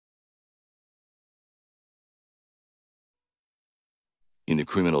In the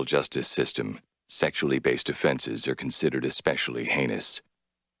criminal justice system, sexually based offenses are considered especially heinous.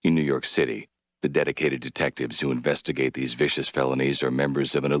 In New York City, the dedicated detectives who investigate these vicious felonies are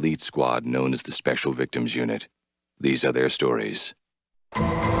members of an elite squad known as the Special Victims Unit. These are their stories.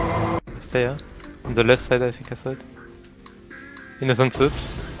 Stay here. On the left side, I think I saw it. Innocent suit.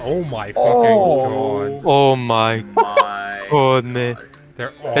 Oh my fucking god. Oh my goodness.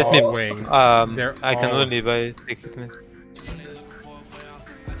 They're Let me. all winged. I can only buy equipment.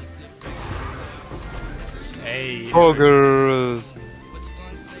 Hey. Ogres.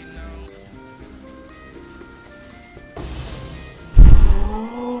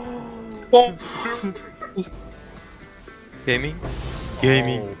 Gaming.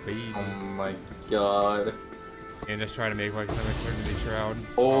 Gaming. Oh, baby. Oh my god. And just try to make like some eternity shroud.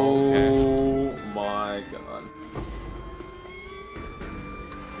 Oh Okay. my god.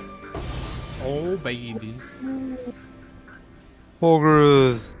 Oh baby.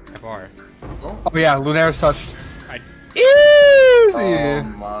 Ogres. FR. Oh yeah, Lunaris touched. Easy! Oh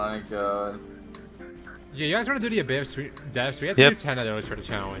my god. Yeah, you guys want to do the Abyss deaths? We have to Yep. do 10 of those for the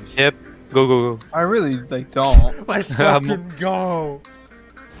challenge. Yep. Go, go, go. I really don't. Let's fucking go.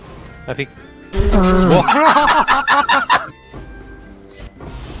 I think.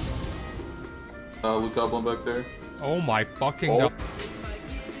 Look up one back there. Oh my fucking Oh. god.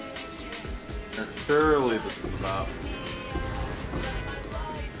 Surely this is not.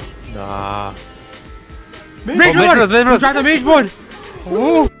 Nah. Mage Mage Blood! Blood! You dropped the Mage Blood!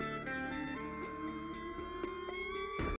 Oh!